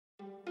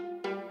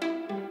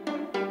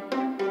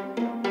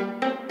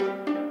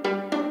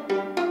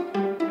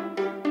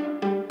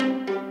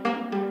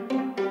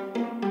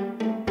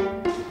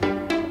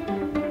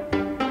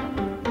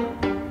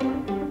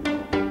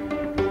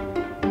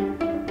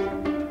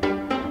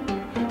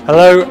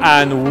Hello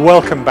and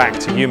welcome back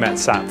to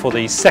EUMETSAT for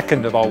the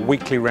second of our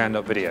weekly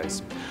roundup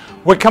videos.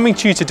 We're coming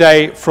to you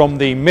today from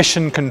the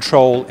mission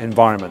control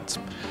environment.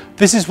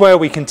 This is where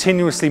we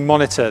continuously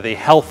monitor the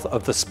health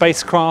of the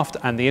spacecraft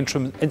and the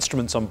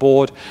instruments on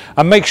board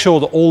and make sure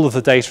that all of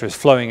the data is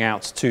flowing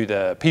out to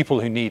the people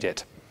who need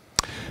it.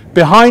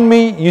 Behind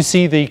me, you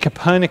see the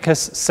Copernicus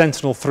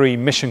Sentinel-3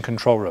 mission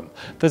control room.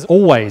 There's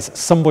always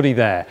somebody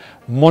there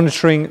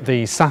monitoring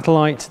the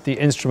satellite, the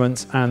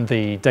instruments, and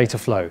the data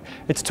flow.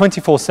 It's a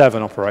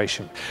 24/7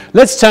 operation.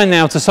 Let's turn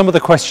now to some of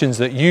the questions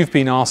that you've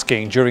been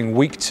asking during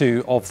week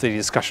 2 of the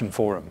discussion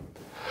forum.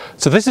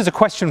 So this is a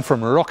question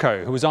from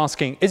Morocco, who was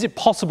asking, is it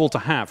possible to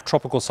have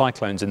tropical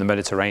cyclones in the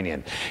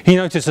Mediterranean? He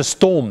noticed a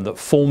storm that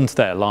formed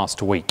there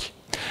last week.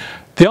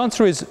 The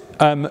answer is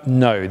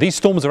no. These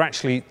storms are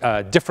actually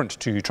different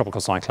to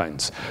tropical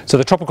cyclones. So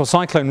the tropical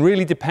cyclone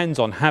really depends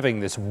on having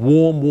this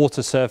warm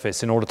water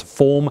surface in order to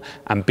form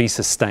and be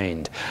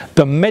sustained.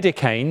 The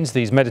medicanes,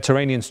 these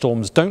Mediterranean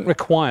storms, don't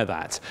require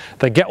that.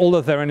 They get all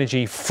of their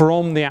energy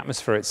from the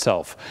atmosphere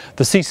itself.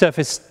 The sea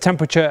surface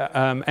temperature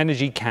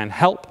energy can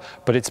help,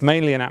 but it's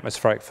mainly an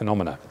atmospheric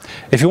phenomena.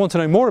 If you want to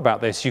know more about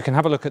this, you can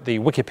have a look at the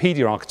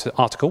Wikipedia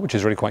article, which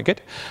is really quite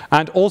good.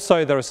 And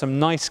also there are some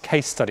nice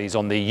case studies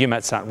on the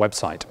EUMETSAT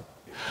website.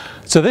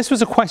 So this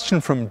was a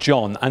question from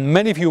John, and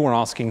many of you were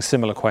asking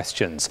similar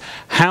questions.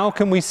 How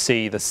can we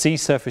see the sea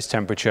surface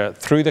temperature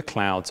through the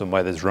clouds and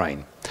where there's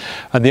rain?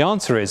 And the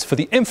answer is, for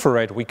the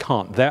infrared, we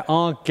can't. There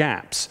are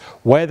gaps.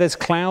 Where there's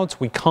clouds,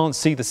 we can't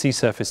see the sea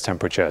surface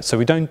temperature, so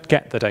we don't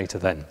get the data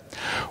then.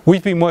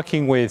 We've been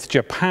working with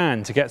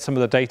Japan to get some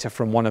of the data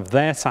from one of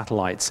their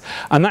satellites,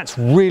 and that's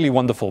really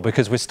wonderful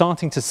because we're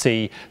starting to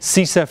see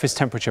sea surface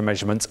temperature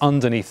measurements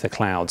underneath the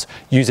clouds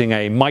using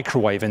a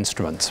microwave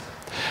instrument.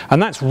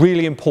 And that's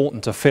really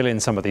important to fill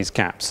in some of these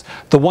gaps.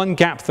 The one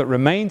gap that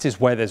remains is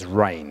where there's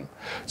rain.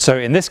 So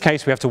in this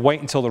case, we have to wait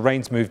until the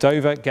rain's moved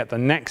over, get the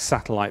next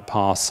satellite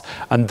pass,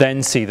 and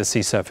then see the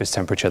sea surface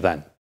temperature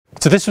then.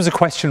 So this was a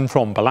question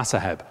from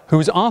Balasaheb, who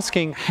was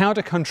asking, how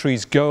do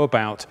countries go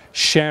about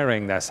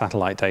sharing their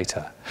satellite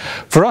data?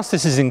 For us,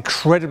 this is an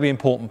incredibly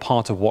important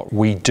part of what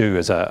we do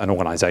as an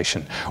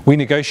organization. We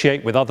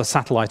negotiate with other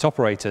satellite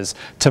operators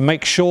to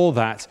make sure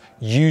that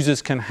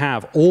users can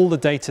have all the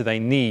data they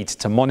need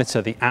to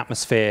monitor the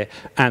atmosphere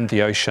and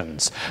the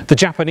oceans. The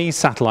Japanese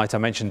satellite I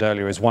mentioned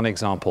earlier is one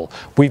example.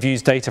 We've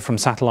used data from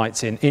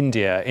satellites in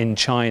India, in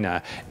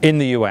China, in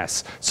the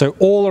US, so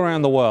all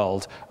around the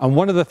world. And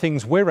one of the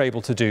things we're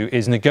able to do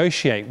is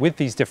negotiate with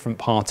these different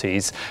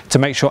parties to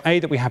make sure, A,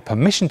 that we have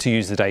permission to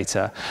use the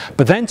data,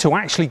 but then to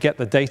actually get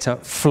the data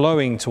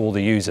flowing to all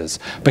the users.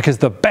 Because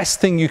the best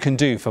thing you can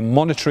do for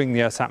monitoring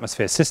the Earth's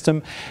atmosphere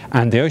system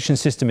and the ocean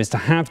system is to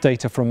have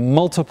data from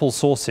multiple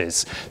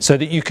sources so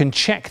that you can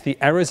check the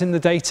errors in the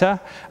data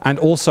and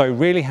also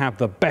really have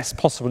the best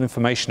possible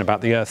information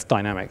about the Earth's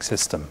dynamic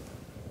system.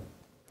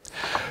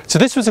 So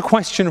this was a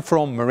question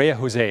from Maria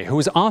Jose, who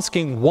was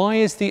asking, why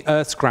is the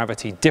Earth's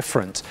gravity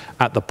different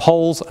at the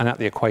poles and at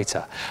the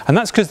equator? And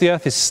that's because the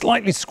Earth is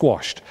slightly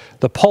squashed.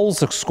 The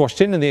poles are squashed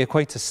in and the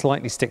equator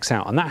slightly sticks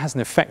out, and that has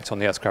an effect on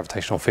the Earth's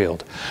gravitational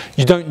field.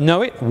 You don't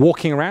know it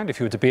walking around. If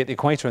you were to be at the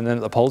equator and then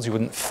at the poles, you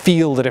wouldn't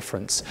feel the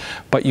difference,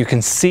 but you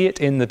can see it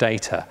in the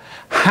data.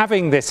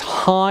 Having this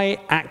high,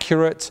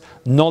 accurate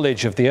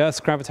knowledge of the Earth's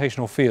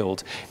gravitational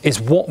field is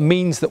what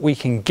means that we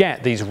can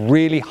get these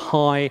really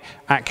high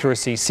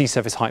accuracy sea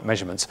surface height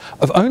measurements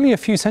of only a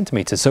few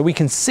centimeters, so we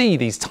can see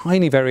these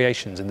tiny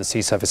variations in the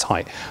sea surface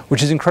height,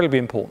 which is incredibly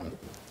important.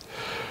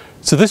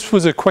 So this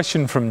was a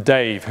question from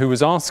Dave, who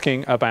was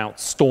asking about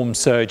storm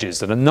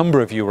surges, and a number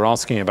of you were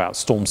asking about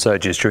storm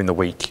surges during the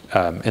week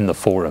in the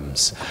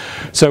forums.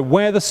 So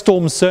where the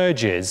storm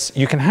surges,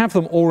 you can have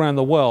them all around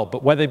the world,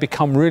 but where they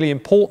become really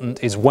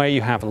important is where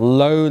you have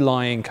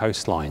low-lying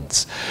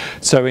coastlines.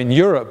 So in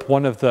Europe,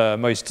 one of the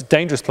most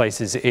dangerous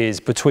places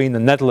is between the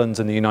Netherlands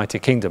and the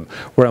United Kingdom,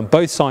 where on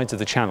both sides of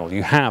the channel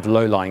you have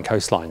low-lying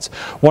coastlines.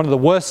 One of the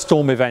worst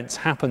storm events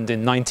happened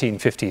in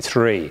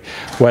 1953,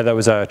 where there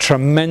was a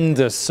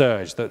tremendous surge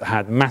that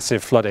had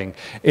massive flooding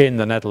in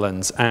the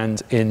Netherlands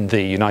and in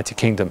the United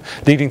Kingdom,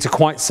 leading to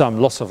quite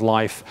some loss of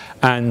life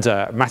and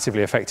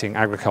massively affecting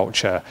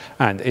agriculture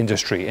and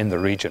industry in the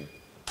region.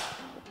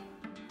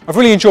 I've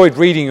really enjoyed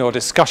reading your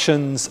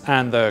discussions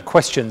and the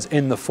questions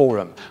in the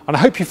forum, and I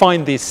hope you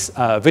find this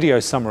video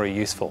summary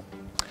useful.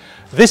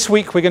 This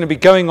week we're going to be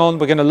going on,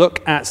 we're going to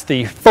look at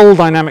the full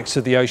dynamics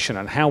of the ocean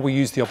and how we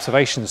use the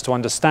observations to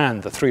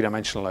understand the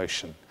three-dimensional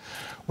ocean.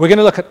 We're going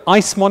to look at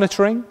ice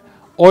monitoring,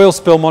 oil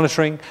spill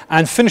monitoring,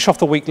 and finish off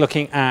the week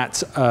looking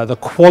at the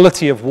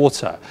quality of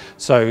water,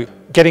 so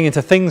getting into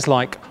things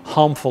like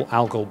harmful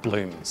algal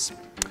blooms.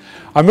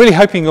 I'm really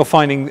hoping you're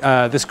finding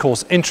this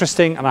course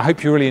interesting, and I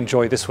hope you really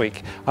enjoy this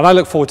week, and I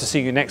look forward to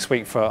seeing you next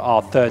week for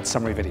our third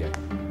summary video.